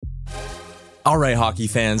All right, hockey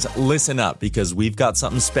fans, listen up because we've got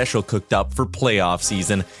something special cooked up for playoff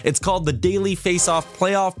season. It's called the Daily Face-Off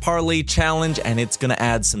Playoff Parlay Challenge, and it's going to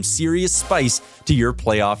add some serious spice to your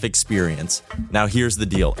playoff experience. Now, here's the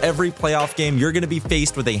deal. Every playoff game, you're going to be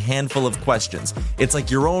faced with a handful of questions. It's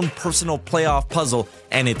like your own personal playoff puzzle,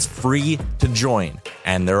 and it's free to join.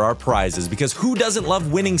 And there are prizes, because who doesn't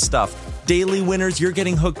love winning stuff? Daily winners, you're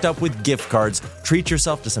getting hooked up with gift cards. Treat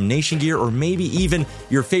yourself to some Nation gear or maybe even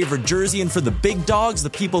your favorite jersey. And for the big dogs, the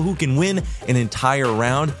people who can win an entire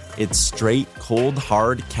round, it's straight, cold,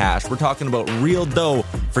 hard cash. We're talking about real dough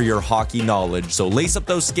for your hockey knowledge. So lace up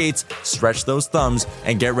those skates, stretch those thumbs,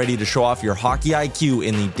 and get ready to show off your hockey IQ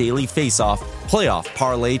in the Daily Face-Off Playoff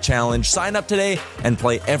Parlay Challenge. Sign up today and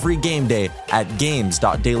play every game day at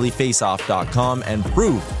games.dailyfaceoff.com and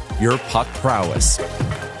prove your puck prowess.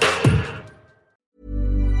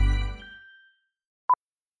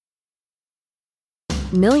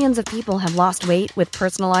 Millions of people have lost weight with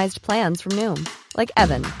personalized plans from Noom. Like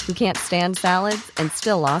Evan, who can't stand salads and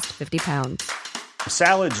still lost 50 pounds.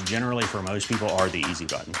 Salads generally for most people are the easy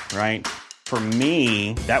button, right? For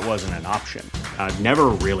me, that wasn't an option. I never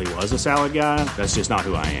really was a salad guy. That's just not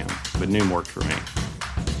who I am. But Noom worked for me.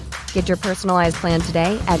 Get your personalized plan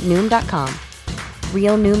today at Noom.com.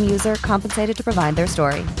 Real Noom user compensated to provide their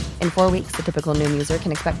story. In 4 weeks, the typical Noom user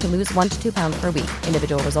can expect to lose 1 to 2 pounds per week.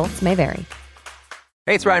 Individual results may vary.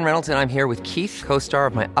 Hey, it's Ryan Reynolds, and I'm here with Keith, co-star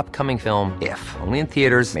of my upcoming film, If, only in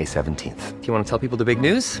theaters May 17th. Do you want to tell people the big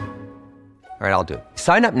news? All right, I'll do it.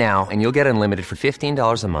 Sign up now and you'll get unlimited for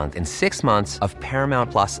 $15 a month and 6 months of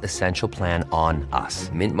Paramount Plus Essential Plan on us.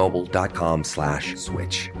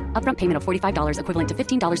 MintMobile.com/switch. Upfront payment of $45 equivalent to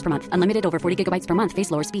 $15 per month. Unlimited over 40 gigabytes per month.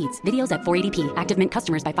 Face lower speeds. Videos at 480p. Active Mint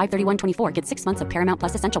customers by 531.24 get 6 months of Paramount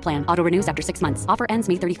Plus Essential Plan. Auto renews after 6 months. Offer ends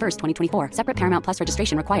May 31st, 2024. Separate Paramount Plus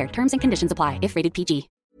registration required. Terms and conditions apply if rated PG.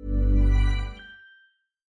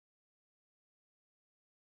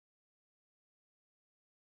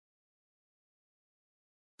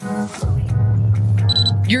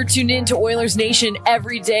 You're tuned in to Oilers Nation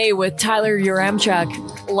every day with Tyler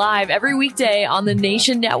Yaremchuk, live every weekday on the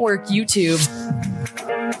Nation Network YouTube.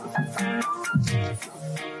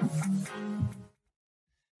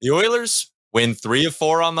 The Oilers win 3 of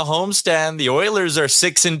 4 on the homestand. The Oilers are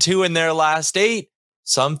 6-2 in their last 8.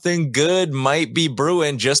 Something good might be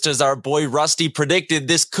brewing, just as our boy Rusty predicted.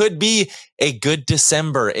 This could be a good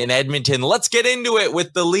December in Edmonton. Let's get into it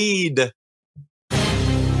with the lead.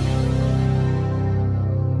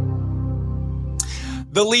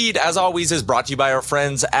 The lead, as always, is brought to you by our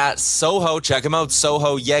friends at Soho. Check them out,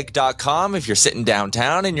 sohoyeg.com. If you're sitting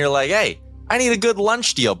downtown and you're like, hey, I need a good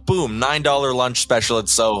lunch deal. Boom, $9 lunch special at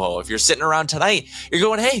Soho. If you're sitting around tonight, you're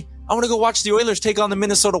going, hey, I want to go watch the Oilers take on the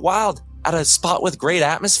Minnesota Wild at a spot with great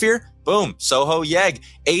atmosphere. Boom, Soho Yeg,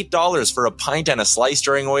 $8 for a pint and a slice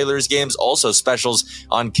during Oilers games. Also specials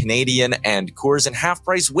on Canadian and Coors and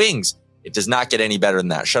half-price wings. It does not get any better than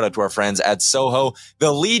that. Shout out to our friends at Soho.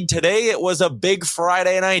 The lead today, it was a big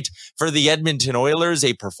Friday night for the Edmonton Oilers,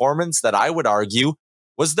 a performance that I would argue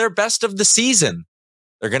was their best of the season.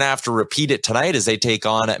 They're going to have to repeat it tonight as they take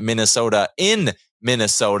on Minnesota in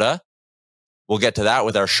Minnesota. We'll get to that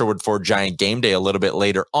with our Sherwood Ford Giant game day a little bit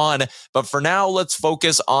later on. But for now, let's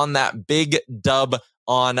focus on that big dub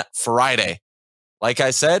on Friday. Like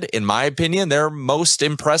I said, in my opinion, their most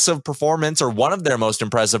impressive performance, or one of their most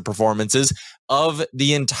impressive performances of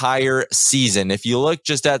the entire season. If you look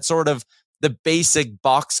just at sort of the basic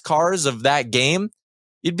boxcars of that game,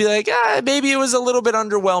 you'd be like, maybe it was a little bit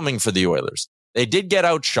underwhelming for the Oilers. They did get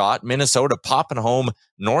outshot. Minnesota popping home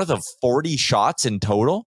north of 40 shots in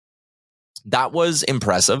total. That was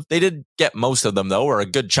impressive. They did get most of them, though, or a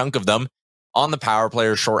good chunk of them, on the power play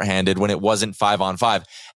or shorthanded when it wasn't 5-on-5.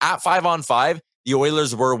 At 5-on-5, the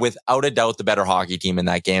Oilers were without a doubt the better hockey team in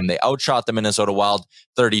that game. They outshot the Minnesota Wild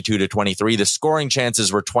 32-23. The scoring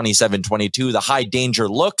chances were 27-22. The high danger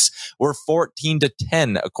looks were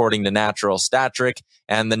 14-10, according to Natural Stat Trick.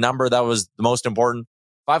 And the number that was the most important,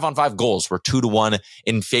 5-on-5 goals were 2-1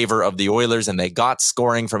 in favor of the Oilers, and they got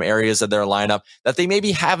scoring from areas of their lineup that they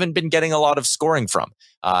maybe haven't been getting a lot of scoring from.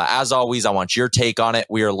 As always, I want your take on it.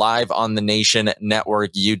 We are live on the Nation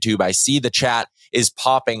Network YouTube. I see the chat is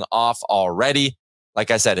popping off already.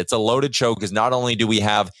 Like I said, it's a loaded show because not only do we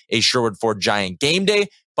have a Sherwood Ford Giant game day,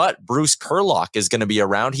 but Bruce Kurlock is going to be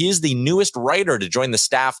around. He is the newest writer to join the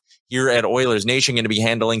staff here at Oilers Nation, going to be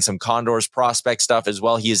handling some Condors prospect stuff as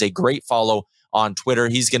well. He is a great follow on Twitter.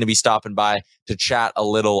 He's going to be stopping by to chat a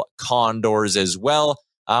little Condors as well.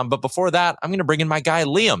 But before that, I'm going to bring in my guy,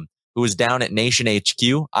 Liam, who is down at Nation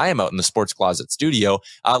HQ. I am out in the Sports Closet studio.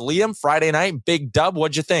 Liam, Friday night, big dub.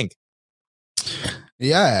 What'd you think?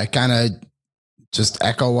 Yeah, I kind of just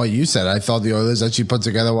echo what you said. I thought the Oilers actually put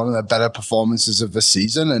together one of the better performances of the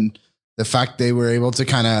season, and the fact they were able to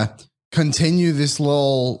kind of continue this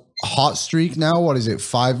little hot streak now. What is it?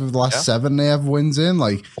 5 of the last 7 they have wins in,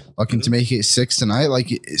 like looking to make it 6 tonight.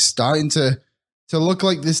 Like it's starting to look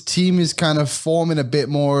like this team is kind of forming a bit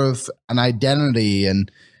more of an identity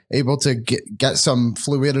and able to get some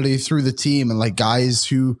fluidity through the team, and like guys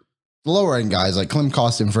who lower end guys like Klim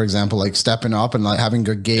Kostin, for example, like stepping up and like having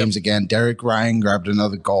good games again. Derek Ryan grabbed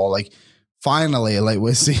another goal. Like finally, like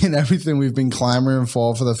we're seeing everything we've been clamoring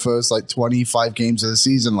for the first like 25 games of the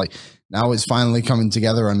season. Like now it's finally coming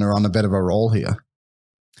together and they're on a bit of a roll here.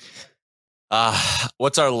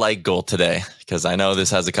 What's our light goal today? Because I know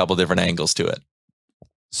this has a couple different angles to it.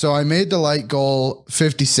 So I made the light goal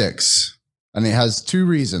 56, and it has 2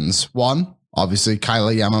 reasons. One, obviously,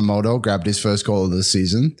 Kyler Yamamoto grabbed his first goal of the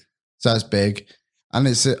season. So that's big. And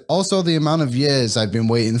it's also the amount of years I've been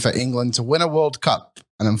waiting for England to win a World Cup.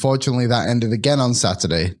 And unfortunately, that ended again on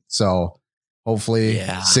Saturday. So hopefully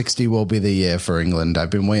 60 will be the year for England. I've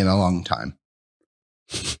been waiting a long time.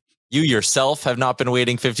 You yourself have not been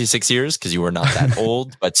waiting 56 years because you were not that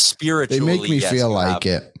old, but spiritually, they make me feel like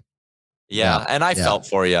it. Yeah, and I felt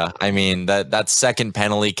for you. I mean, that second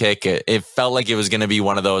penalty kick, it felt like it was going to be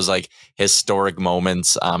one of those like historic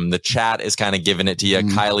moments. The chat is kind of giving it to you.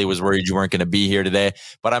 Kylie was worried you weren't going to be here today,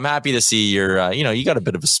 but I'm happy to see you're, you got a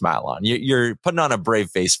bit of a smile on. You're putting on a brave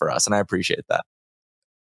face for us, and I appreciate that.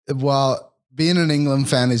 Well, being an England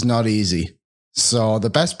fan is not easy. So the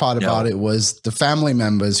best part about it was the family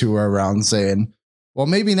members who were around saying, well,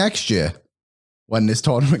 maybe next year, when this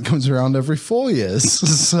tournament comes around every 4 years.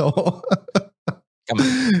 So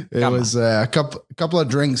it was a couple of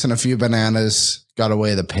drinks and a few bananas got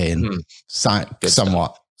away the pain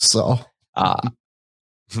somewhat. So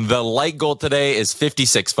the light goal today is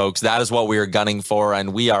 56, folks. That is what we are gunning for,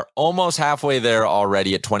 and we are almost halfway there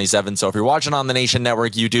already at 27. So if you're watching on the Nation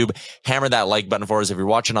Network YouTube, hammer that like button for us. If you're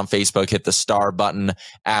watching on Facebook, hit the star button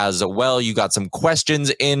as well. You got some questions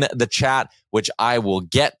in the chat, which I will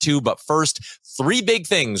get to. But first, 3 big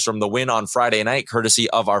things from the win on Friday night, courtesy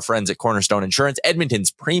of our friends at Cornerstone Insurance, Edmonton's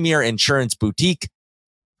premier insurance boutique.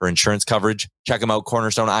 For insurance coverage, check them out,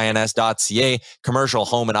 cornerstoneins.ca. Commercial,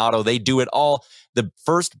 home, and auto, they do it all. The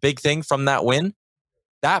first big thing from that win,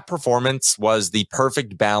 that performance was the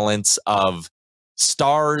perfect balance of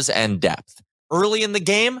stars and depth. Early in the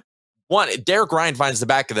game, Derek Ryan finds the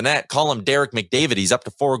back of the net. Call him Derek McDavid. He's up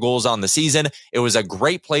to 4 goals on the season. It was a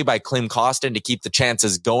great play by Klim Kostin to keep the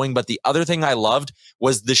chances going. But the other thing I loved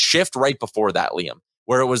was the shift right before that, Liam,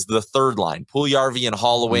 where it was the third line, Puljujarvi and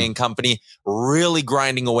Holloway and company, really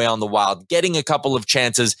grinding away on the Wild, getting a couple of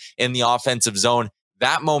chances in the offensive zone.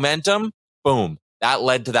 That momentum, boom. That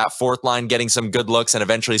led to that fourth line getting some good looks and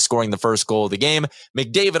eventually scoring the first goal of the game.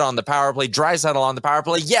 McDavid on the power play, Draisaitl on the power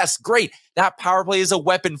play. Yes, great. That power play is a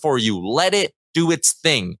weapon for you. Let it do its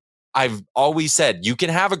thing. I've always said you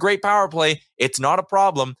can have a great power play. It's not a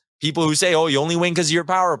problem. People who say, oh, you only win because of your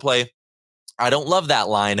power play. I don't love that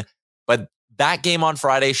line, but that game on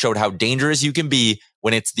Friday showed how dangerous you can be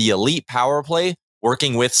when it's the elite power play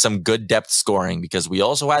working with some good depth scoring, because we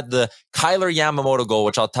also had the Kyler Yamamoto goal,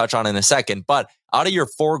 which I'll touch on in a second. But out of your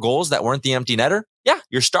 4 goals that weren't the empty netter,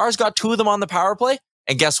 your Stars got 2 of them on the power play.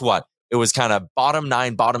 And guess what? It was kind of bottom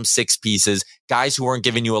 9, bottom 6 pieces, guys who weren't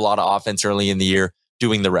giving you a lot of offense early in the year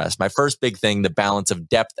doing the rest. My first big thing, the balance of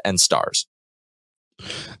depth and stars.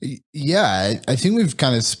 Yeah, I think we've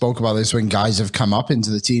kind of spoke about this when guys have come up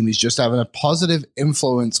into the team, is just having a positive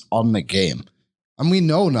influence on the game. And we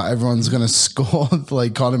know not everyone's going to score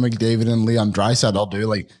like Connor McDavid and Leon Draisaitl do.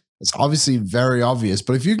 Like, it's obviously very obvious.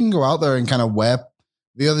 But if you can go out there and kind of wear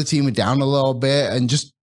the other team down a little bit and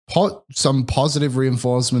just put some positive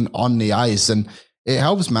reinforcement on the ice, and it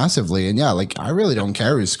helps massively. And yeah, like, I really don't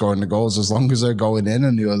care who's scoring the goals as long as they're going in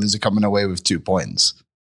and the others are coming away with 2 points.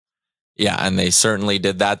 Yeah, and they certainly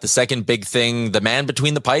did that. The second big thing, the man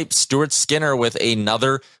between the pipes, Stuart Skinner, with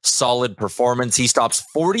another solid performance. He stops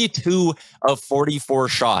 42 of 44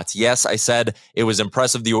 shots. Yes, I said it was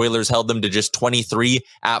impressive. The Oilers held them to just 23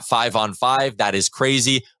 at 5-on-5. That is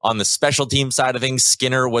crazy. On the special team side of things,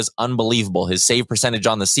 Skinner was unbelievable. His save percentage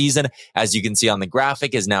on the season, as you can see on the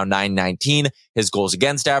graphic, is now .919. His goals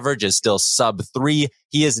against average is still sub 3.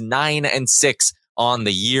 He is 9-6 on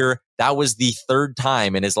the year. That was the 3rd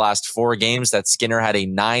time in his last 4 games that Skinner had a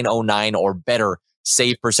 .909 or better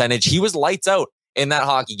save percentage. He was lights out in that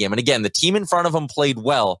hockey game. And again, the team in front of him played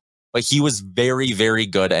well, but he was very, very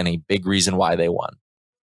good and a big reason why they won.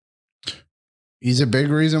 He's a big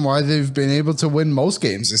reason why they've been able to win most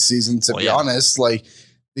games this season, to be honest. Like,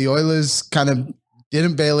 the Oilers kind of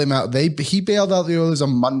didn't bail him out. He bailed out the Oilers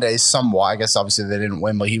on Monday somewhat. I guess obviously they didn't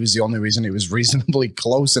win, but he was the only reason it was reasonably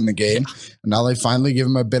close in the game. And now they finally give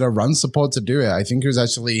him a bit of run support to do it. I think it was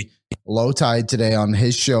actually Low Tide today on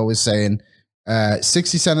his show was saying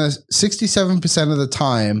 67% of the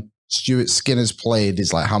time Stuart Skinner's played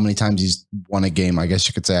is like how many times he's won a game. I guess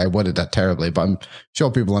you could say I worded that terribly, but I'm sure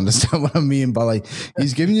people understand what I mean. But like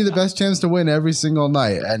he's giving you the best chance to win every single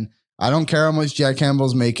night. And I don't care how much Jack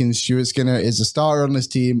Campbell's making. Stuart Skinner is a starter on this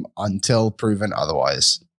team until proven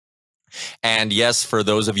otherwise. And yes, for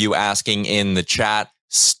those of you asking in the chat,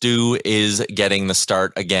 Stu is getting the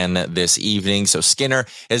start again this evening. So Skinner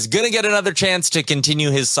is going to get another chance to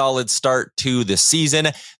continue his solid start to the season.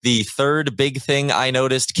 The third big thing I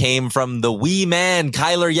noticed came from the wee man,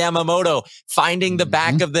 Kyler Yamamoto, finding the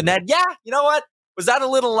back of the net. Yeah, you know what? Was that a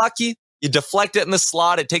little lucky? You deflect it in the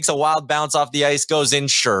slot. It takes a wild bounce off the ice, goes in,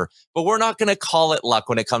 sure. But we're not going to call it luck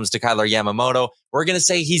when it comes to Kyler Yamamoto. We're going to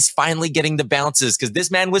say he's finally getting the bounces because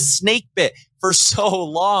this man was snake bit for so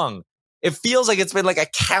long. It feels like it's been like a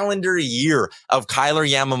calendar year of Kyler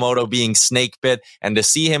Yamamoto being snake bit, and to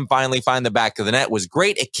see him finally find the back of the net was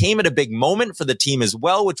great. It came at a big moment for the team as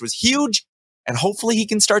well, which was huge. And hopefully he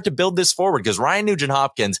can start to build this forward because Ryan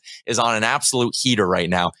Nugent-Hopkins is on an absolute heater right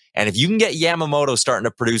now. And if you can get Yamamoto starting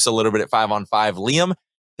to produce a little bit at 5-on-5, Liam,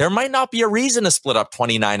 there might not be a reason to split up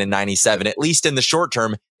 29 and 97, at least in the short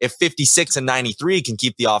term, if 56 and 93 can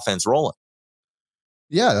keep the offense rolling.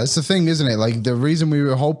 Yeah, that's the thing, isn't it? Like the reason we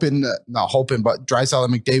were hoping, not hoping, but Draisaitl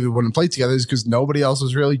and McDavid wouldn't play together is because nobody else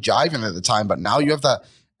was really jiving at the time. But now you have that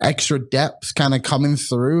extra depth kind of coming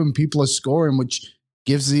through and people are scoring, which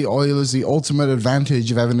gives the Oilers the ultimate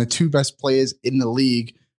advantage of having the two best players in the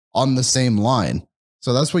league on the same line.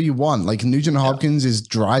 So that's what you want. Like Nugent Hopkins is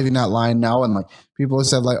driving that line now. And like people have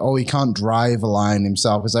said like, oh, he can't drive a line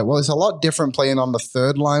himself. It's like, well, it's a lot different playing on the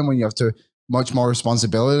third line when you have to much more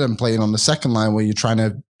responsibility than playing on the second line where you're trying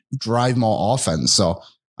to drive more offense. So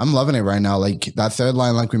I'm loving it right now. Like that third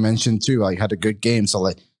line, like we mentioned too, like had a good game. So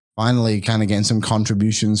like finally kind of getting some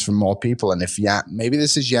contributions from more people. And if maybe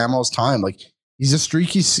this is Yamo's time. Like he's a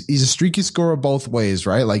streaky scorer both ways,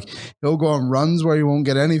 right? Like he'll go on runs where he won't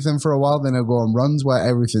get anything for a while, then he'll go on runs where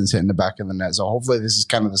everything's hitting the back of the net. So hopefully this is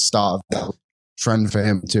kind of the start of that trend for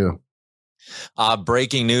him too.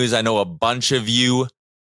 Breaking news. I know a bunch of you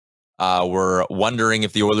were wondering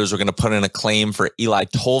if the Oilers were going to put in a claim for Eli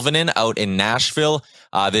Tolvanen out in Nashville.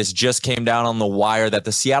 This just came down on the wire that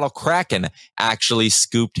the Seattle Kraken actually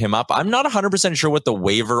scooped him up. I'm not 100% sure what the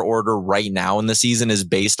waiver order right now in the season is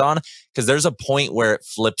based on, because there's a point where it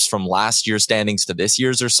flips from last year's standings to this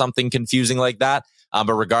year's or something confusing like that.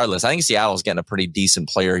 But regardless, I think Seattle's getting a pretty decent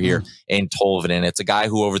player here in Tolvanen. It's a guy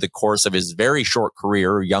who over the course of his very short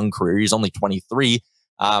career, young career, he's only 23,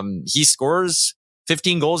 he scores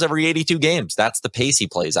 15 goals every 82 games. That's the pace he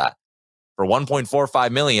plays at. For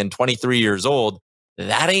 $1.45 million, 23 years old,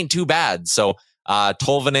 that ain't too bad. So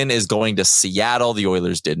Tolvanen is going to Seattle. The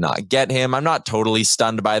Oilers did not get him. I'm not totally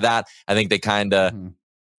stunned by that. I think they kind of,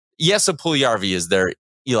 yes, a Puljujarvi is their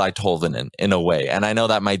Eli Tolvanen in a way. And I know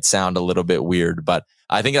that might sound a little bit weird, but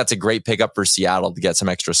I think that's a great pickup for Seattle to get some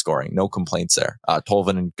extra scoring. No complaints there.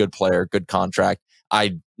 Tolvanen, good player, good contract.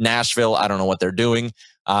 Nashville, I don't know what they're doing.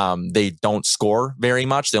 They don't score very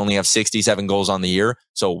much. They only have 67 goals on the year.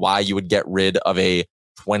 So why you would get rid of a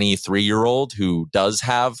 23-year-old who does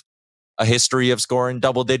have a history of scoring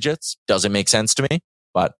double digits doesn't make sense to me.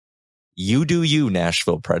 But you do you,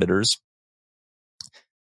 Nashville Predators.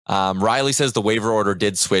 Riley says the waiver order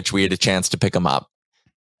did switch. We had a chance to pick him up.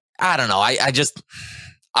 I don't know.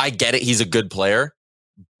 I get it. He's a good player.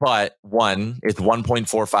 But one, it's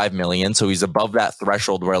 1.45 million. So he's above that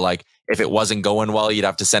threshold where like, if it wasn't going well, you'd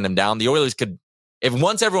have to send him down. The Oilers could, if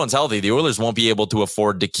once everyone's healthy, the Oilers won't be able to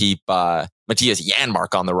afford to keep Matthias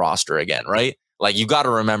Janmark on the roster again, right? Like you got to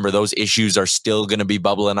remember those issues are still going to be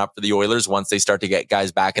bubbling up for the Oilers once they start to get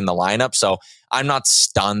guys back in the lineup. So I'm not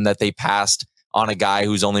stunned that they passed on a guy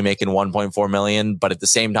who's only making 1.4 million. But at the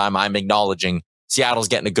same time, I'm acknowledging Seattle's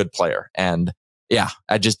getting a good player. And yeah,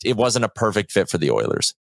 it wasn't a perfect fit for the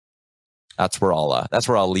Oilers. That's where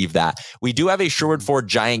I'll leave that. We do have a Sherwood Ford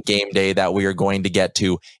Giant game day that we are going to get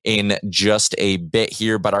to in just a bit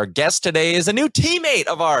here. But our guest today is a new teammate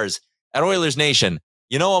of ours at Oilers Nation.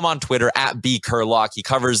 You know him on Twitter at @BKurlock. He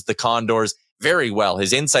covers the Condors very well.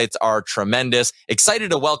 His insights are tremendous. Excited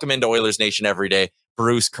to welcome into Oilers Nation every day,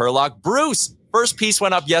 Bruce Kurlock. Bruce, first piece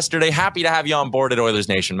went up yesterday. Happy to have you on board at Oilers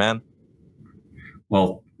Nation, man.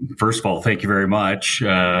 Well, first of all, thank you very much.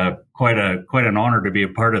 Quite an honor to be a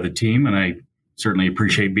part of the team, and I certainly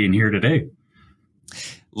appreciate being here today.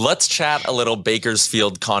 Let's chat a little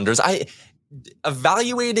Bakersfield Condors.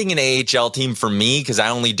 evaluating an AHL team for me, because I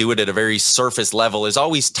only do it at a very surface level, is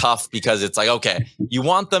always tough because it's like, okay, you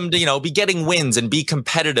want them to, be getting wins and be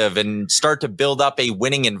competitive and start to build up a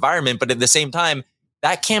winning environment. But at the same time,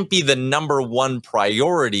 that can't be the number one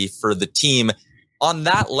priority for the team on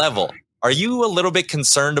that level. Are you a little bit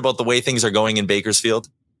concerned about the way things are going in Bakersfield?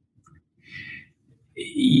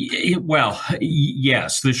 Well,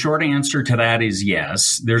 yes. The short answer to that is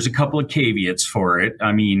yes. There's a couple of caveats for it.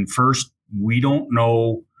 I mean, first, we don't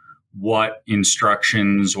know what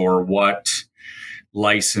instructions or what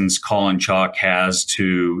license Colin Chalk has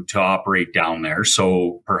to operate down there.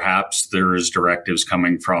 So perhaps there is directives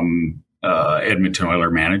coming from Edmonton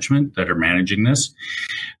Oilers management that are managing this.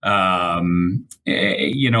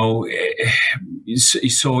 If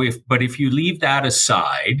you leave that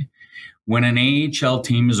aside, when an AHL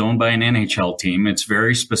team is owned by an NHL team, it's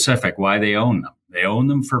very specific why they own them. They own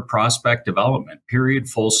them for prospect development, period,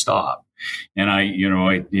 full stop. And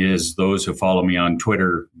as those who follow me on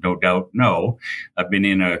Twitter no doubt know, I've been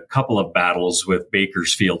in a couple of battles with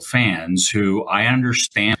Bakersfield fans who I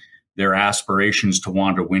understand their aspirations to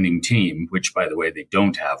want a winning team, which, by the way, they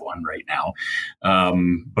don't have one right now.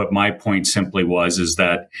 But my point simply is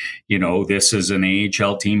that, this is an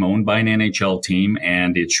AHL team owned by an NHL team,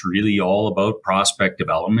 and it's really all about prospect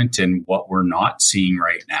development. And what we're not seeing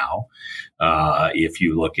right now, if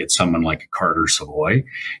you look at someone like Carter Savoy,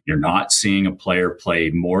 you're not seeing a player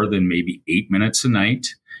play more than maybe 8 minutes a night.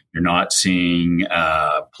 You're not seeing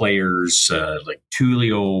players like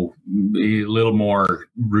Tulio a little more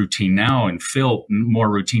routine now and Phil more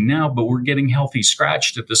routine now, but we're getting healthy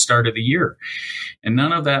scratched at the start of the year. And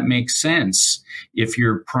none of that makes sense if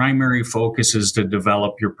your primary focus is to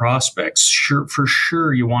develop your prospects. For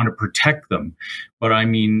sure, you want to protect them. But I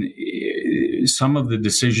mean, some of the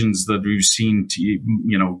decisions that we've seen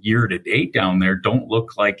year to date down there don't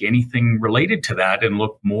look like anything related to that and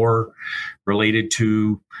look more related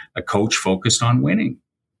to a coach focused on winning.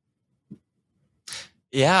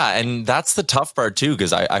 Yeah, and that's the tough part too,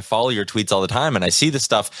 because I follow your tweets all the time, and I see the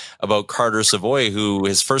stuff about Carter Savoy, who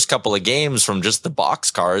his first couple of games from just the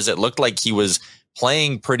boxcars, it looked like he was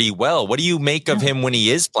playing pretty well. What do you make of him when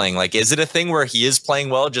he is playing? Like, is it a thing where he is playing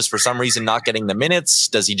well, just for some reason not getting the minutes?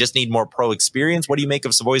 Does he just need more pro experience? What do you make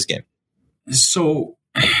of Savoy's game? So,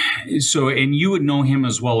 and you would know him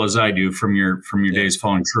as well as I do from your days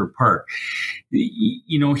following Sherwood Park.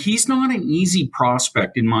 He's not an easy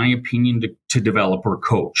prospect, in my opinion, to develop or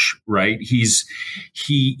coach, right?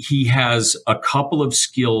 He has a couple of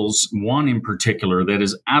skills, one in particular that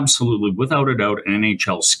is absolutely, without a doubt, an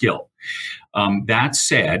NHL skill. That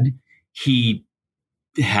said, he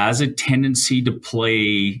has a tendency to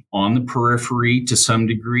play on the periphery to some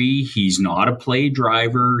degree. He's not a play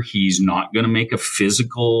driver. He's not going to make a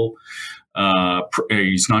physical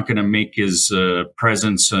he's not going to make his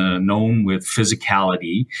presence known with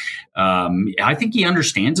physicality. I think he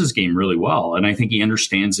understands his game really well, and I think he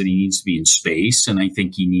understands that he needs to be in space, and I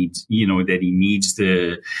think he needs, that he needs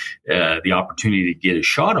the opportunity to get a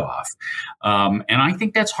shot off. And I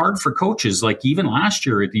think that's hard for coaches. Like even last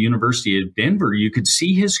year at the University of Denver, you could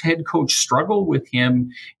see his head coach struggle with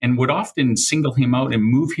him and would often single him out and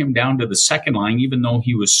move him down to the second line, even though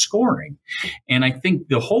he was scoring. And I think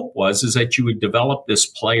the hope is that you would develop this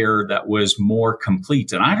player that was more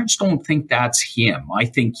complete. And I just don't think that's him. I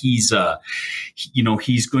think he's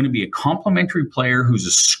going to be a complementary player who's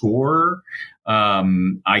a scorer.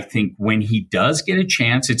 I think when he does get a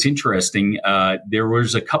chance, it's interesting. There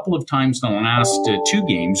was a couple of times in the last 2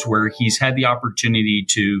 games where he's had the opportunity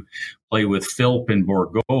to play with Philp and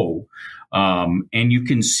Bourgault. And you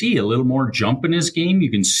can see a little more jump in his game.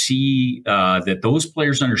 You can see that those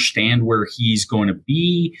players understand where he's going to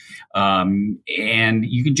be. And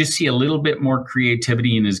you can just see a little bit more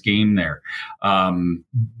creativity in his game there.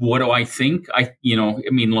 What do I think?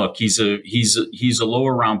 Look, he's a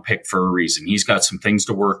lower round pick for a reason. He's got some things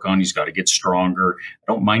to work on. He's got to get stronger.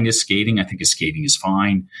 I don't mind his skating. I think his skating is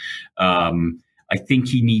fine. I think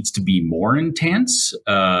he needs to be more intense,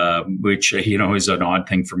 which, is an odd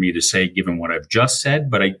thing for me to say given what I've just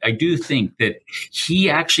said. But I do think that he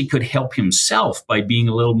actually could help himself by being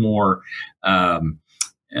a little more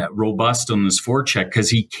robust on this forecheck, because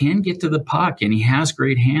he can get to the puck and he has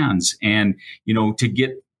great hands. And,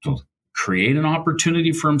 to create an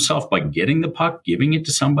opportunity for himself by getting the puck, giving it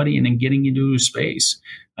to somebody, and then getting into his space.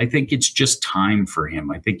 I think it's just time for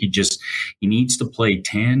him. I think he needs to play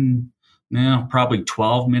 10, probably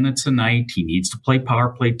 12 minutes a night. He needs to play power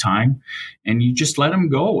play time, and you just let him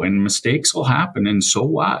go, and mistakes will happen. And so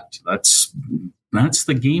what? That's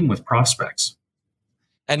the game with prospects.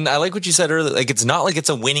 And I like what you said earlier. Like, it's not like it's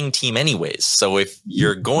a winning team anyways. So if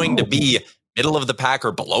you're going to be middle of the pack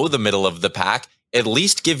or below the middle of the pack, at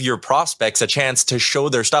least give your prospects a chance to show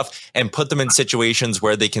their stuff and put them in situations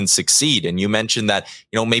where they can succeed. And you mentioned that,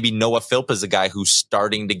 maybe Noah Philp is a guy who's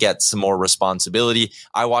starting to get some more responsibility.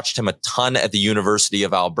 I watched him a ton at the University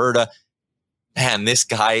of Alberta. Man, this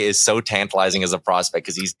guy is so tantalizing as a prospect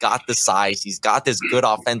because he's got the size. He's got this good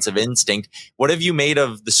offensive instinct. What have you made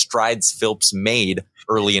of the strides Philp's made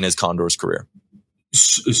early in his Condors career?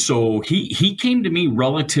 So he came to me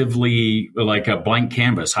relatively like a blank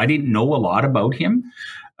canvas. I didn't know a lot about him.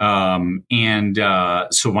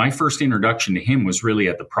 So my first introduction to him was really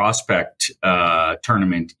at the prospect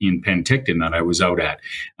tournament in Penticton that I was out at.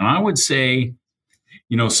 And I would say,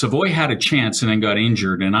 Savoy had a chance and then got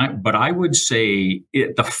injured. But I would say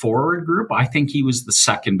the forward group, I think he was the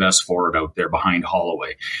second best forward out there behind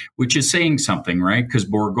Holloway, which is saying something, right? Because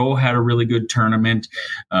Bourgault had a really good tournament.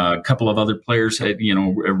 A couple of other players had,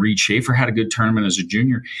 Reed Schaefer had a good tournament as a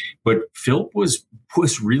junior, but Philp was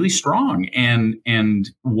really strong. And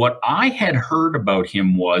what I had heard about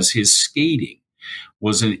him was his skating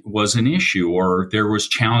was an issue, or there was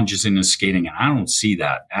challenges in his skating. And I don't see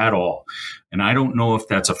that at all. And I don't know if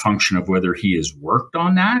that's a function of whether he has worked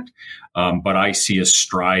on that. But I see a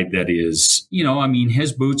stride that is,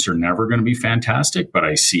 his boots are never going to be fantastic, but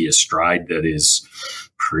I see a stride that is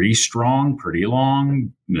pretty strong, pretty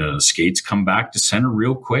long. Skates come back to center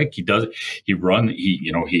real quick. He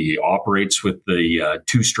operates with the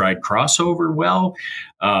two-stride crossover well.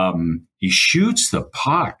 He shoots the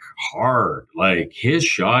puck hard. Like, his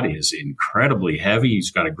shot is incredibly heavy.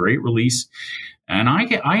 He's got a great release. And I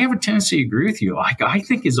have a tendency to agree with you. Like, I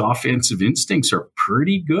think his offensive instincts are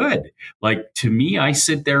pretty good. Like, to me, I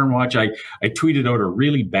sit there and watch. I tweeted out a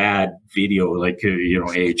really bad video, like,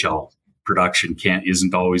 AHL production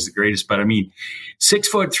isn't always the greatest, but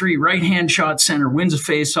 6'3", right-hand shot center, wins a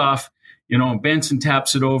face-off, Benson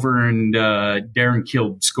taps it over and Darren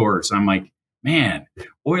Kild scores. I'm like, man,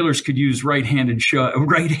 Oilers could use right-hand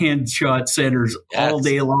shot centers all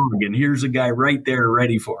day long, and here's a guy right there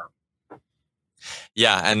ready for him.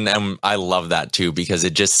 Yeah, and I love that too, because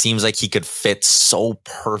it just seems like he could fit so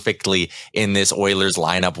perfectly in this Oilers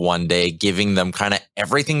lineup one day, giving them kind of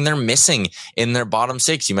everything they're missing in their bottom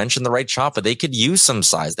six. You mentioned the right shot, but they could use some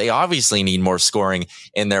size. They obviously need more scoring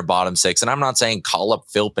in their bottom six. And I'm not saying call up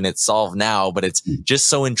Philp and it's solved now, but it's just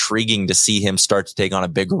so intriguing to see him start to take on a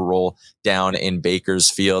bigger role down in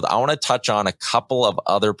Bakersfield. I want to touch on a couple of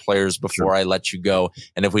other players before I let you go.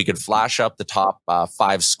 And if we could flash up the top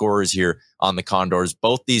 5 scorers here on the Condors,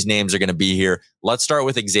 both these names are going to be here. Let's start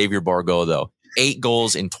with Xavier Bourgault, though. 8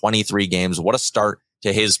 goals in 23 games. What a start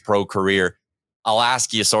to his pro career. I'll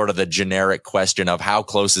ask you sort of the generic question of how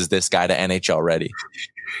close is this guy to NHL ready?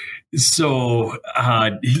 So,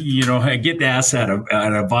 I get asked that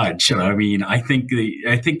a bunch. I think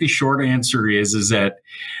the short answer is that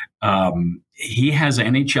he has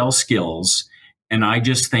NHL skills, and I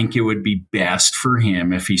just think it would be best for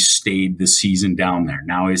him if he stayed the season down there.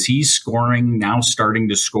 Now, is he starting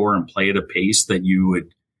to score and play at a pace that you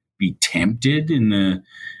would be tempted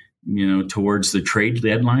towards the trade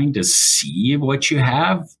deadline to see what you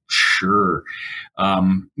have? Sure.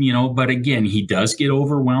 But again, he does get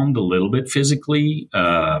overwhelmed a little bit physically.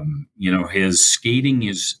 His skating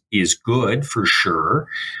is good for sure.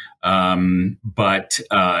 But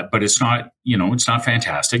it's not, it's not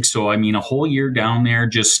fantastic. So, a whole year down there,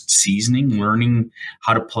 just seasoning, learning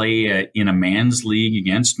how to play in a man's league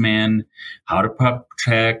against men, how to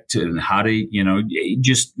protect and how to,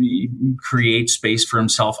 just create space for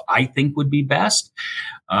himself, I think would be best.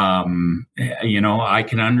 I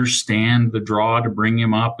can understand the draw to bring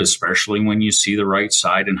him up, especially when you see the right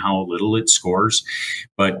side and how little it scores.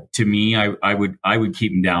 But to me, I would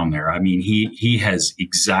keep him down there. He's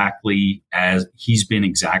been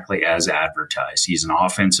exactly as advertised. He's an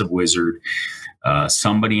offensive wizard.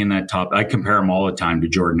 Somebody in that top, I compare him all the time to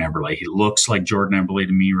Jordan Eberle. He looks like Jordan Eberle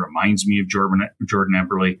to me, reminds me of Jordan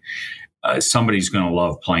Eberle. Somebody's going to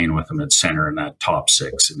love playing with him at center in that top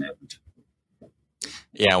 6 in Edmonton.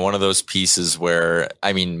 Yeah, one of those pieces where,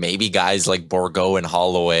 maybe guys like Bourgault and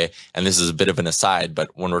Holloway, and this is a bit of an aside, but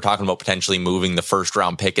when we're talking about potentially moving the first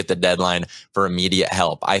round pick at the deadline for immediate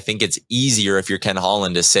help, I think it's easier if you're Ken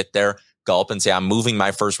Holland to sit there, gulp, and say, I'm moving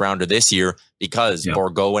my first rounder this year because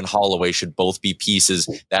Bourgault and Holloway should both be pieces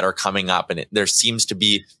that are coming up. And there seems to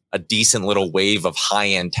be a decent little wave of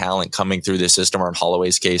high-end talent coming through this system, or in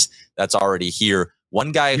Holloway's case, that's already here.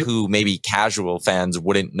 One guy who maybe casual fans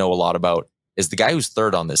wouldn't know a lot about is the guy who's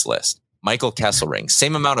third on this list, Michael Kesselring.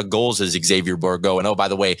 Same amount of goals as Xavier Bourgault. And oh, by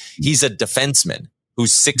the way, he's a defenseman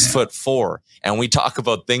who's 6'4", and we talk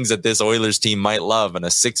about things that this Oilers team might love, and a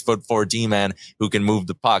 6'4" D-man who can move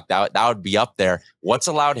the puck, that would be up there. What's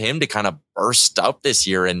allowed him to kind of burst up this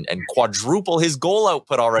year and quadruple his goal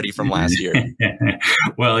output already from last year?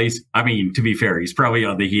 Well, to be fair, he's probably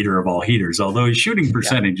on the heater of all heaters, although his shooting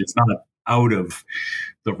percentage is not out of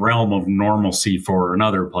the realm of normalcy for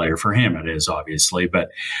another player. For him, it is, obviously. But,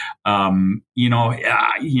 I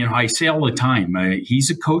say all the time,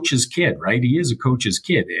 he's a coach's kid, right? He is a coach's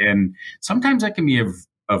kid. And sometimes that can be a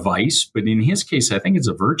vice, but in his case, I think it's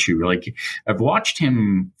a virtue. Like, I've watched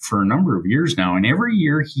him for a number of years now, and every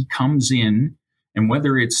year he comes in, and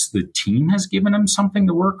whether it's the team has given him something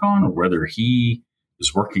to work on, or whether he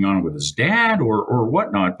is working on it with his dad or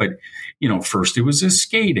whatnot. But, first it was his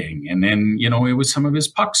skating, and then, it was some of his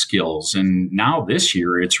puck skills. And now this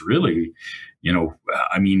year it's really,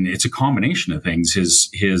 it's a combination of things.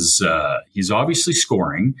 He's obviously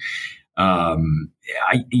scoring.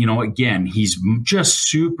 Again, he's just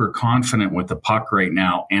super confident with the puck right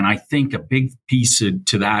now. And I think a big piece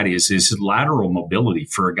to that is his lateral mobility.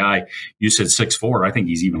 For a guy, you said 6'4", I think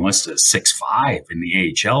he's even listed as 6'5" in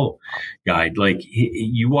the AHL guide. Like,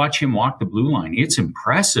 you watch him walk the blue line, it's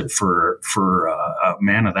impressive for a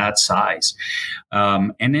man of that size.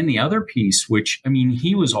 And then the other piece, which,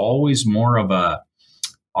 he was always more of a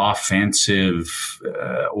offensive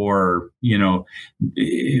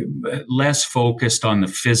less focused on the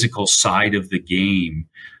physical side of the game.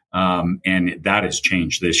 And that has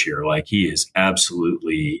changed this year. Like, he is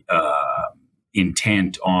absolutely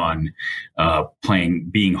intent on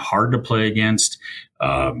being hard to play against.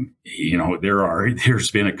 There's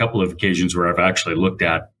been a couple of occasions where I've actually looked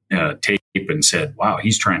at tape and said, wow,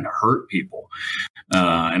 he's trying to hurt people.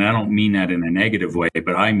 And I don't mean that in a negative way,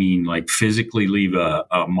 but I mean, like, physically leave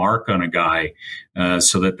a mark on a guy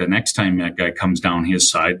so that the next time that guy comes down his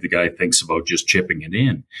side, the guy thinks about just chipping it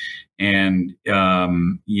in. And,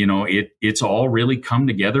 it's all really come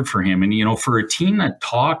together for him. And, for a team that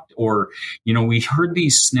talked, or, we heard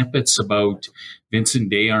these snippets about Vincent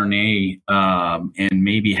Desharnais and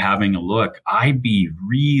maybe having a look. I'd be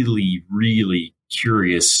really, really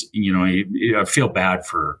curious. I feel bad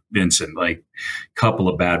for Vincent, like a couple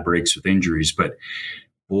of bad breaks with injuries, but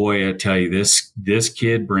boy, I tell you, this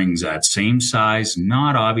kid brings that same size,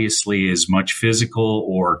 not obviously as much physical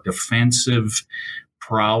or defensive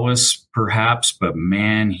prowess perhaps, but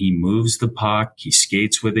man, he moves the puck, he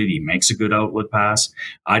skates with it, he makes a good outlet pass.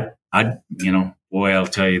 Boy, I'll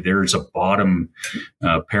tell you, there's a bottom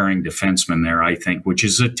pairing defenseman there, I think, which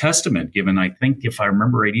is a testament, given, I think, if I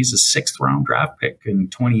remember right, he's a 6th round draft pick in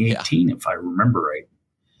 2018, if I remember right.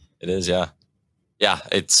 It is, yeah. Yeah,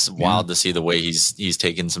 it's wild to see the way he's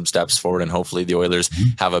taken some steps forward, and hopefully the Oilers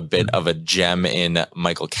have a bit of a gem in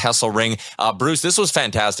Michael Kesselring. Bruce, this was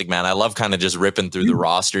fantastic, man. I love kind of just ripping through the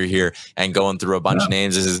roster here and going through a bunch of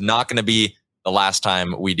names. This is not going to be the last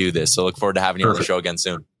time we do this, so look forward to having you on the show again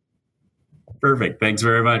soon. Perfect. Thanks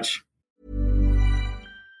very much.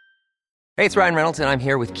 Hey, it's Ryan Reynolds, and I'm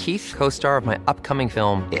here with Keith, co-star of my upcoming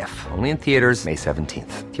film, If, only in theaters May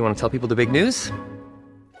 17th. Do you want to tell people the big news?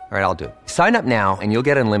 All right, I'll do it. Sign up now and you'll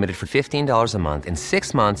get unlimited for $15 a month and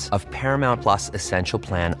 6 months of Paramount Plus Essential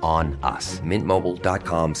Plan on us.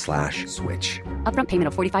 MintMobile.com/switch. Upfront payment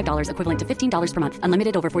of $45 equivalent to $15 per month.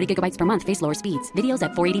 Unlimited over 40 gigabytes per month. Face lower speeds. Videos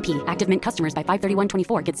at 480p. Active Mint customers by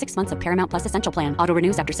 531.24 get 6 months of Paramount Plus Essential Plan. Auto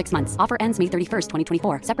renews after 6 months. Offer ends May 31st,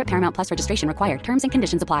 2024. Separate Paramount Plus registration required. Terms and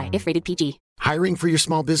conditions apply if rated PG. Hiring for your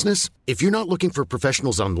small business? If you're not looking for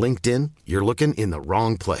professionals on LinkedIn, you're looking in the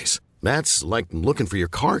wrong place. That's like looking for your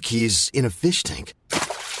car keys in a fish tank.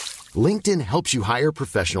 LinkedIn helps you hire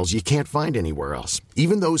professionals you can't find anywhere else,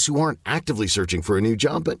 even those who aren't actively searching for a new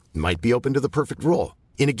job but might be open to the perfect role.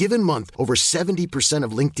 In a given month, over 70%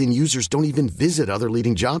 of LinkedIn users don't even visit other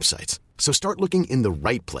leading job sites. So start looking in the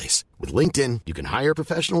right place. With LinkedIn, you can hire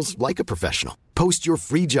professionals like a professional. Post your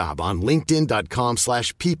free job on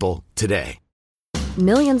linkedin.com/people today.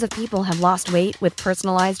 Millions of people have lost weight with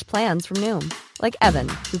personalized plans from Noom. Like Evan,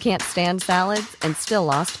 who can't stand salads and still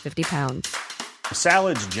lost 50 pounds.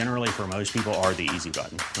 Salads generally for most people are the easy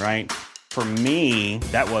button, right? For me,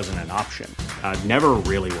 that wasn't an option. I never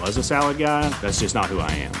really was a salad guy. That's just not who I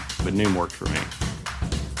am. But Noom worked for me.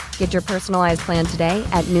 Get your personalized plan today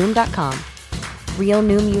at Noom.com. Real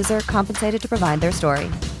Noom user compensated to provide their story.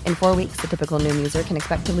 In 4 weeks, the typical Noom user can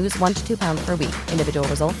expect to lose 1 to 2 pounds per week. Individual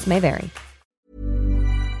results may vary.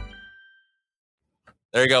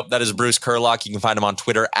 There you go. That is Bruce Kurlock. You can find him on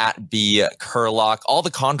Twitter at @BKurlock. All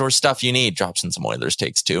the Condor stuff you need. Drops in some Oilers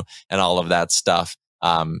takes too, and all of that stuff.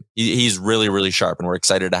 He's really, really sharp, and we're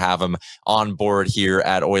excited to have him on board here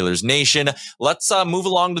at Oilers Nation. Let's move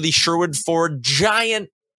along to the Sherwood Ford Giant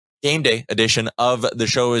game day edition of the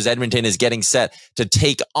show, as Edmonton is getting set to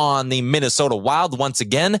take on the Minnesota Wild once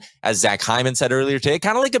again. As Zach Hyman said earlier today,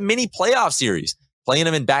 kind of like a mini playoff series, playing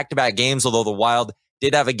them in back-to-back games, although the Wild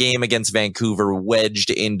did have a game against Vancouver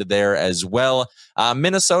wedged into there as well.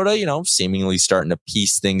 Minnesota, seemingly starting to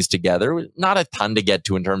piece things together. Not a ton to get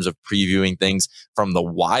to in terms of previewing things from the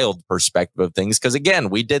Wild perspective of things, because again,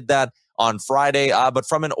 we did that on Friday, but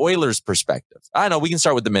from an Oilers perspective, I know we can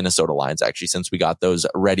start with the Minnesota lines, actually, since we got those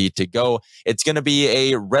ready to go. It's going to be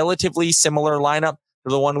a relatively similar lineup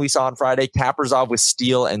to the one we saw on Friday. Kaprizov with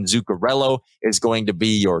Steele and Zuccarello is going to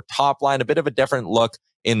be your top line. A bit of a different look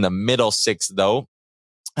in the middle six, though,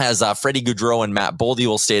 as Freddie Gaudreau and Matt Boldy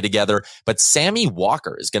will stay together. But Sammy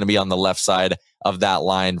Walker is going to be on the left side of that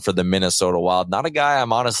line for the Minnesota Wild. Not a guy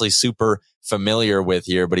I'm honestly super familiar with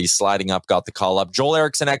here, but he's sliding up, got the call up. Joel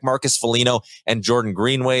Eriksson, Marcus Foligno, and Jordan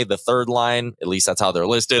Greenway, the third line, at least that's how they're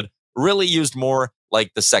listed, really used more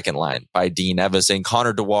like the second line by Dean Evison.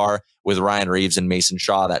 Connor Dewar with Ryan Reeves and Mason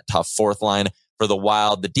Shaw, that tough fourth line for the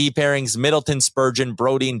Wild. The D pairings, Middleton, Spurgeon,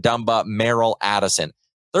 Brodin, Dumba, Merrill, Addison.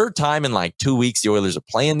 Third time in like 2 weeks the Oilers are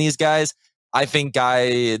playing these guys. I think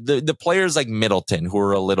the players like Middleton, who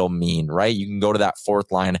are a little mean, right? You can go to that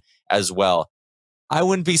fourth line as well. I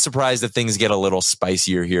wouldn't be surprised if things get a little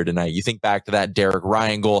spicier here tonight. You think back to that Derek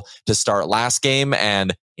Ryan goal to start last game,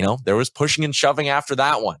 and there was pushing and shoving after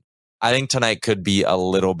that one. I think tonight could be a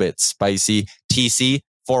little bit spicy. TC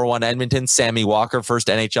 4-1 Edmonton, Sammy Walker, first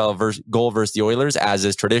NHL goal versus the Oilers, as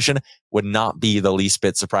is tradition. Would not be the least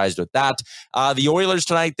bit surprised with that. The Oilers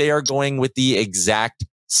tonight, they are going with the exact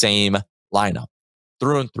same lineup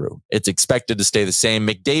through and through. It's expected to stay the same.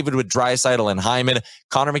 McDavid with Draisaitl and Hyman.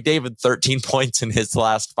 Connor McDavid, 13 points in his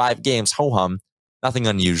last 5 games. Ho-hum. Nothing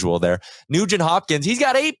unusual there. Nugent Hopkins, he's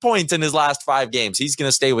got 8 points in his last 5 games. He's going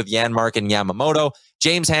to stay with Janmark and Yamamoto.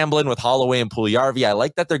 James Hamblin with Holloway and Puljujarvi. I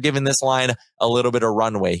like that they're giving this line a little bit of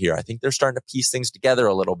runway here. I think they're starting to piece things together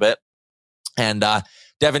a little bit. And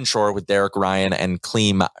Devon Shore with Derek Ryan and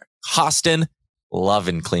Clem Costin.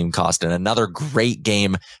 Loving Clem Costin. Another great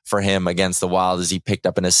game for him against the Wild as he picked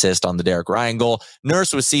up an assist on the Derek Ryan goal.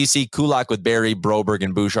 Nurse with Ceci, Kulak with Barry, Broberg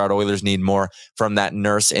and Bouchard. Oilers need more from that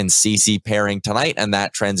Nurse and Ceci pairing tonight, and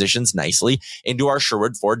that transitions nicely into our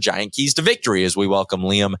Sherwood Ford Giant Keys to Victory as we welcome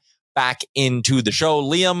Liam back into the show.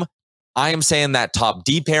 Liam, I am saying that top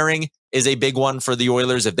D pairing is a big one for the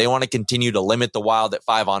Oilers. If they want to continue to limit the Wild at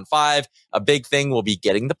 5-on-5, a big thing will be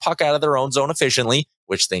getting the puck out of their own zone efficiently,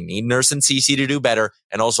 which they need Nurse and Ceci to do better,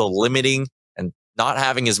 and also limiting and not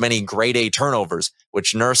having as many grade A turnovers,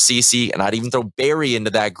 which Nurse, Ceci, and I'd even throw Barry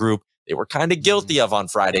into that group, they were kind of guilty of on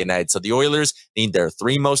Friday night. So the Oilers need their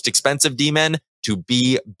 3 most expensive D-men to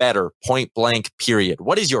be better, point blank, period.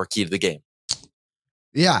 What is your key to the game?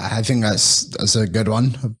 Yeah, I think that's a good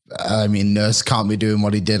one. I mean, Nurse can't be doing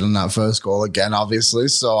what he did on that first goal again, obviously.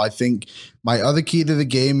 So I think my other key to the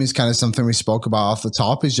game is kind of something we spoke about off the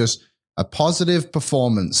top, is just a positive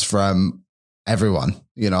performance from everyone,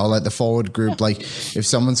 like the forward group. Like if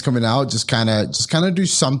someone's coming out, just kind of do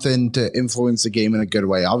something to influence the game in a good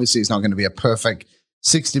way. Obviously, it's not going to be a perfect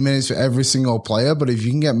 60 minutes for every single player, but if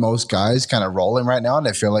you can get most guys kind of rolling right now, and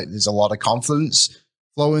I feel like there's a lot of confidence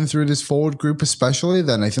flowing through this forward group especially,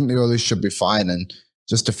 then I think the Oilers should be fine and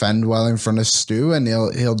just defend well in front of Stu, and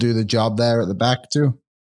he'll do the job there at the back too.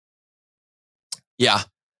 Yeah.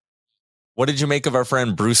 What did you make of our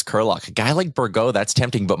friend Bruce Kurlock? A guy like Burgo, that's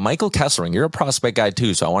tempting, but Michael Kesselring, you're a prospect guy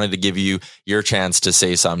too, so I wanted to give you your chance to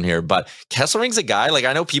say something here. But Kesselring's a guy, like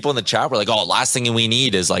I know people in the chat were like, oh, last thing we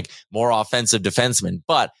need is like more offensive defensemen.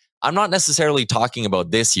 But I'm not necessarily talking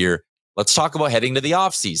about this year. Let's talk about heading to the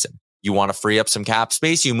offseason. You want to free up some cap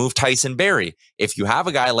space, you move Tyson Barrie. If you have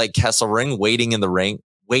a guy like Kesselring waiting in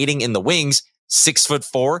the wings,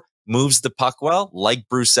 6'4", moves the puck well, like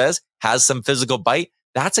Bruce says, has some physical bite,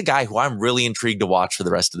 that's a guy who I'm really intrigued to watch for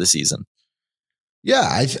the rest of the season.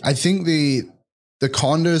 Yeah, I think the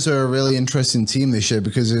Condors are a really interesting team this year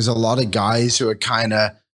because there's a lot of guys who are kind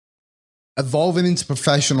of evolving into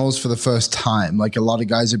professionals for the first time. Like a lot of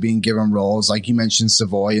guys are being given roles. Like you mentioned,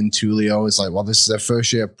 Savoy and Tullio is like, well, this is their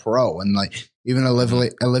first year pro. And like even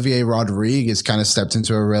Olivier Rodriguez kind of stepped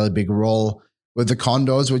into a really big role with the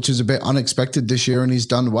Condors, which is a bit unexpected this year, and he's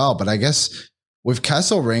done well. But I guess with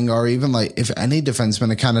Kesselring, or even like if any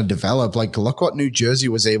defenseman are kind of develop, like look what New Jersey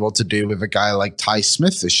was able to do with a guy like Ty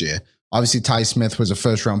Smith this year. Obviously, Ty Smith was a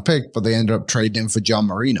first-round pick, but they ended up trading him for John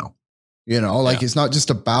Marino. It's not just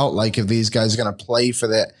about like if these guys are going to play for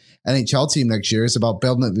the NHL team next year. It's about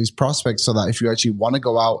building up these prospects so that if you actually want to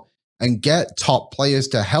go out and get top players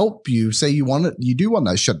to help you. Say you do want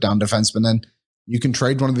that shutdown defenseman, then you can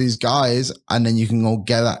trade one of these guys and then you can go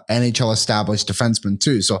get that NHL established defenseman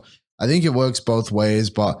too. So I think it works both ways,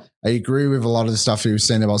 but I agree with a lot of the stuff he was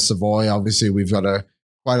saying about Savoy. Obviously, we've got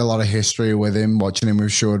quite a lot of history with him, watching him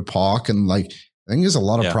with Sherwood Park, and like I think there's a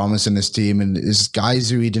lot of promise in this team. And there's guys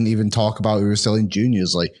who he didn't even talk about who are still in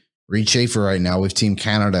juniors, like Reed Schaefer right now with Team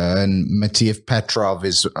Canada, and Matiev Petrov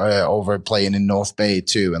is over playing in North Bay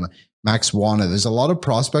too, and Max Warner. There's a lot of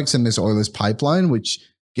prospects in this Oilers pipeline, which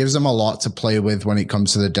gives them a lot to play with when it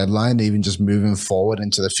comes to the deadline, even just moving forward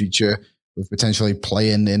into the future with potentially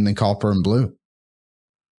playing in the copper and blue.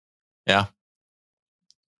 Yeah.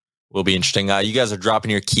 Will be interesting. You guys are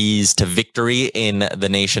dropping your keys to victory in the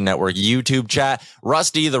Nation Network YouTube chat.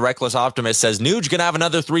 Rusty, the Reckless Optimist, says, Nuge going to have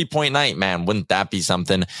another 3-point night. Man, wouldn't that be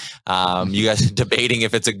something? You guys are debating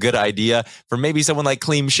if it's a good idea for maybe someone like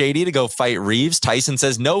Clean Shady to go fight Reeves. Tyson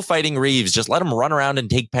says, no fighting Reeves. Just let him run around and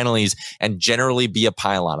take penalties and generally be a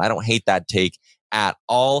pylon. I don't hate that take at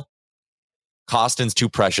all. Costin's too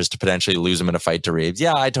precious to potentially lose him in a fight to Reeves.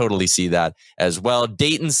 Yeah, I totally see that as well.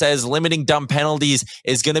 Dayton says limiting dumb penalties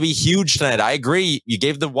is going to be huge tonight. I agree. You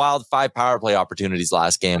gave the Wild 5 power play opportunities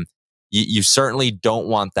last game. You certainly don't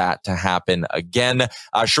want that to happen again.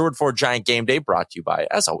 Sherwood Ford Giant Game Day brought to you by,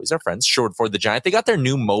 as always, our friends, Sherwood Ford the Giant. They got their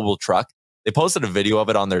new mobile truck. They posted a video of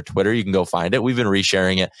it on their Twitter. You can go find it. We've been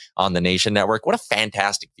resharing it on the Nation Network. What a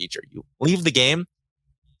fantastic feature. You leave the game,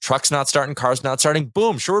 truck's not starting, car's not starting.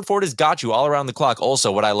 Boom, Sherwood Ford has got you all around the clock.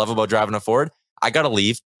 Also, what I love about driving a Ford, I got to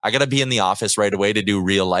leave. I got to be in the office right away to do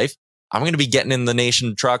real life. I'm going to be getting in the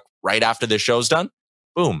Nation truck right after this show's done.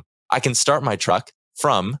 Boom, I can start my truck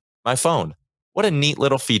from my phone. What a neat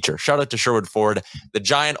little feature. Shout out to Sherwood Ford, the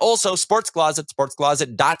Giant. Also, Sports Closet,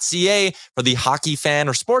 sportscloset.ca for the hockey fan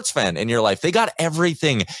or sports fan in your life. They got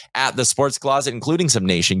everything at the Sports Closet, including some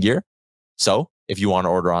Nation gear. So if you want to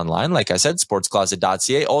order online, like I said,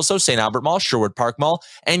 sportscloset.ca, also St. Albert Mall, Sherwood Park Mall,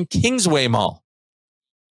 and Kingsway Mall.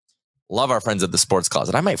 Love our friends at the Sports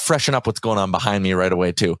Closet. I might freshen up what's going on behind me right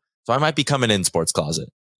away too. So I might be coming in Sports Closet.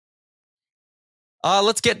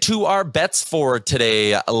 Let's get to our bets for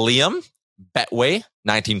today, Liam. Betway,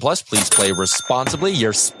 19 plus. Please play responsibly.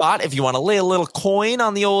 Your spot if you want to lay a little coin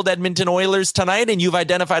on the old Edmonton Oilers tonight and you've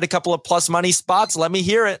identified a couple of plus money spots, let me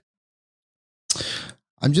hear it.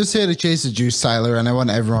 I'm just here to chase the juice, Tyler, and I want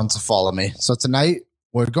everyone to follow me. So tonight,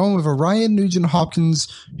 we're going with a Ryan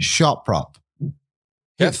Nugent-Hopkins shot prop.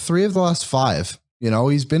 Hit 3 of the last 5. You know,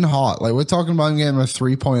 he's been hot. Like, we're talking about getting a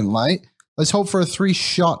 3-point night. Let's hope for a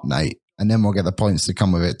 3-shot night, and then we'll get the points to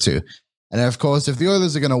come with it too. And of course, if the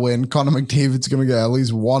Oilers are going to win, Connor McDavid's going to get at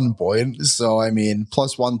least 1 point. So, I mean,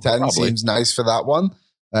 plus 110 seems nice for that one.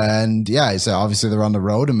 And yeah, so obviously they're on the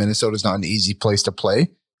road, and Minnesota's not an easy place to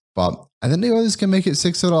play. But I think the Oilers can make it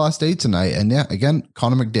 6 of the last 8 tonight. And yeah, again,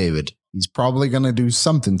 Connor McDavid. He's probably going to do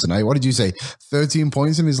something tonight. What did you say? 13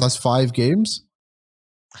 points in his last 5 games?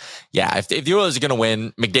 Yeah, if the Oilers are going to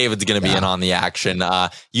win, McDavid's going to be in on the action.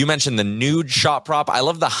 You mentioned the Nude shot prop. I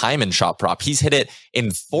love the Hyman shot prop. He's hit it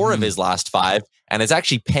in 4 of his last 5, and it's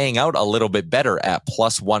actually paying out a little bit better at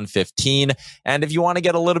plus 115. And if you want to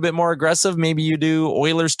get a little bit more aggressive, maybe you do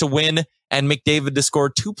Oilers to win and McDavid to score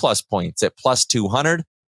 2+ points at plus 200.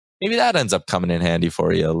 Maybe that ends up coming in handy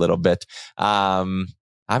for you a little bit. I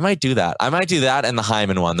might do that. And the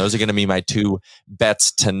Hyman one. Those are going to be my 2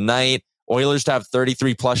 bets tonight. Oilers to have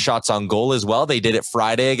 33 plus shots on goal as well. They did it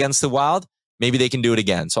Friday against the Wild. Maybe they can do it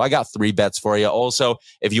again. So I got 3 bets for you. Also,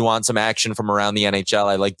 if you want some action from around the NHL,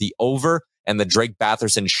 I like the over and the Drake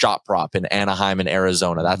Batherson shot prop in Anaheim and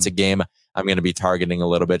Arizona. That's a game I'm going to be targeting a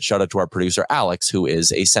little bit. Shout out to our producer, Alex, who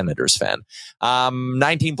is a Senators fan.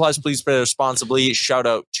 19 plus, please play responsibly. Shout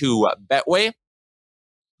out to Betway.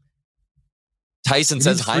 Tyson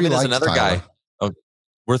says Hyman is another guy. Oh,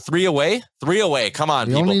 we're 3 away. 3 away. Come on,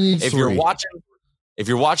 people. If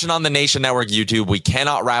you're watching on the Nation Network YouTube, we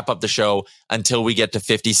cannot wrap up the show until we get to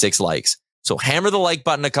 56 likes. So hammer the like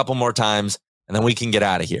button a couple more times, and then we can get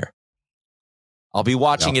out of here. I'll be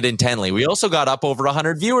watching it intently. We also got up over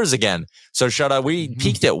 100 viewers again. So shout out. We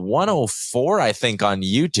peaked at 104, I think, on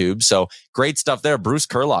YouTube. So great stuff there. Bruce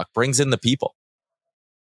Kurlock brings in the people.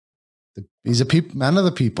 He's a man of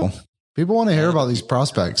the people. People want to hear about these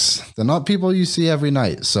prospects. They're not people you see every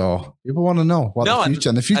night. So people want to know what the future.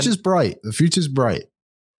 And the future's bright. The future's bright.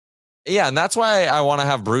 Yeah, and that's why I want to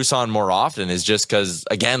have Bruce on more often, is just because,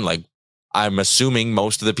 again, like, I'm assuming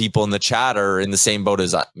most of the people in the chat are in the same boat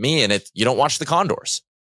as me, and you don't watch the Condors.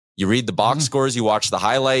 You read the box scores, you watch the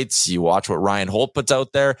highlights, you watch what Ryan Holt puts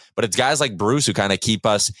out there, but it's guys like Bruce who kind of keep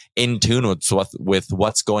us in tune with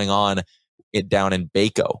what's going on down in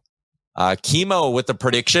Baco. Chemo with the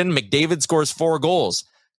prediction, McDavid scores 4 goals.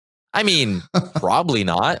 I mean, probably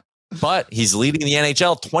not, but he's leading the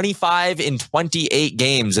NHL 25 in 28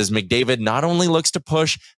 games as McDavid not only looks to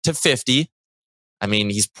push to 50. I mean,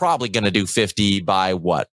 he's probably going to do 50 by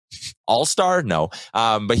what? All-Star? No.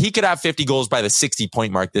 But he could have 50 goals by the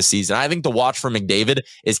 60-point mark this season. I think the watch for McDavid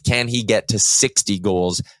is, can he get to 60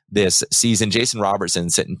 goals this season? Jason Robertson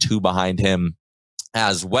sitting 2 behind him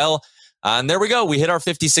as well. And there we go. We hit our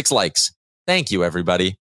 56 likes. Thank you,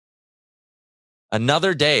 everybody.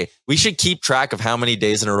 Another day. We should keep track of how many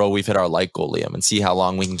days in a row we've hit our like goal, Liam, and see how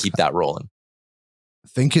long we can keep that rolling. I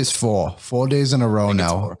think it's 4 days in a row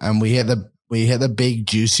now. And we hit the big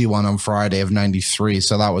juicy one on Friday of 93.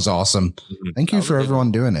 So that was awesome. Thank you for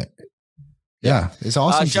everyone doing it. Yeah, it's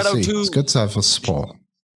awesome to see. It's good to have a support.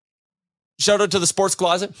 Shout out to the Sports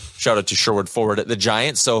Closet. Shout out to Sherwood Forward at the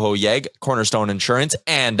Giant, Soho Yeg, Cornerstone Insurance,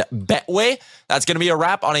 and Betway. That's going to be a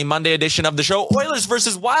wrap on a Monday edition of the show. Oilers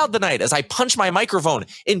versus Wild tonight as I punch my microphone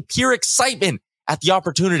in pure excitement at the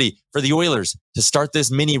opportunity for the Oilers to start this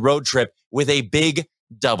mini road trip with a big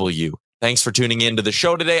W. Thanks for tuning in to the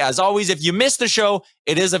show today. As always, if you missed the show,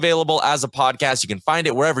 it is available as a podcast. You can find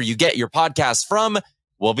it wherever you get your podcasts from.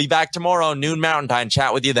 We'll be back tomorrow, noon Mountain Time.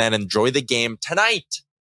 Chat with you then. Enjoy the game tonight.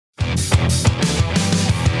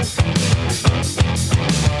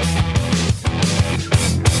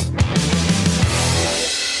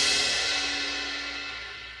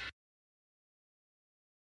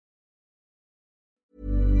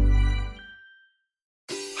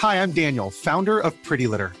 Hi, I'm Daniel, founder of Pretty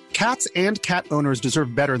Litter. Cats and cat owners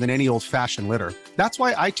deserve better than any old-fashioned litter. That's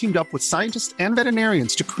why I teamed up with scientists and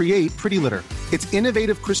veterinarians to create Pretty Litter. Its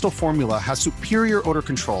innovative crystal formula has superior odor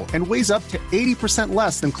control and weighs up to 80%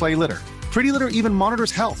 less than clay litter. Pretty Litter even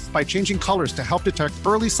monitors health by changing colors to help detect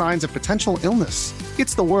early signs of potential illness.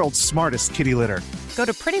 It's the world's smartest kitty litter. Go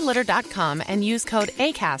to prettylitter.com and use code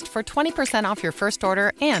ACAST for 20% off your first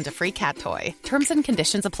order and a free cat toy. Terms and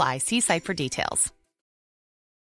conditions apply. See site for details.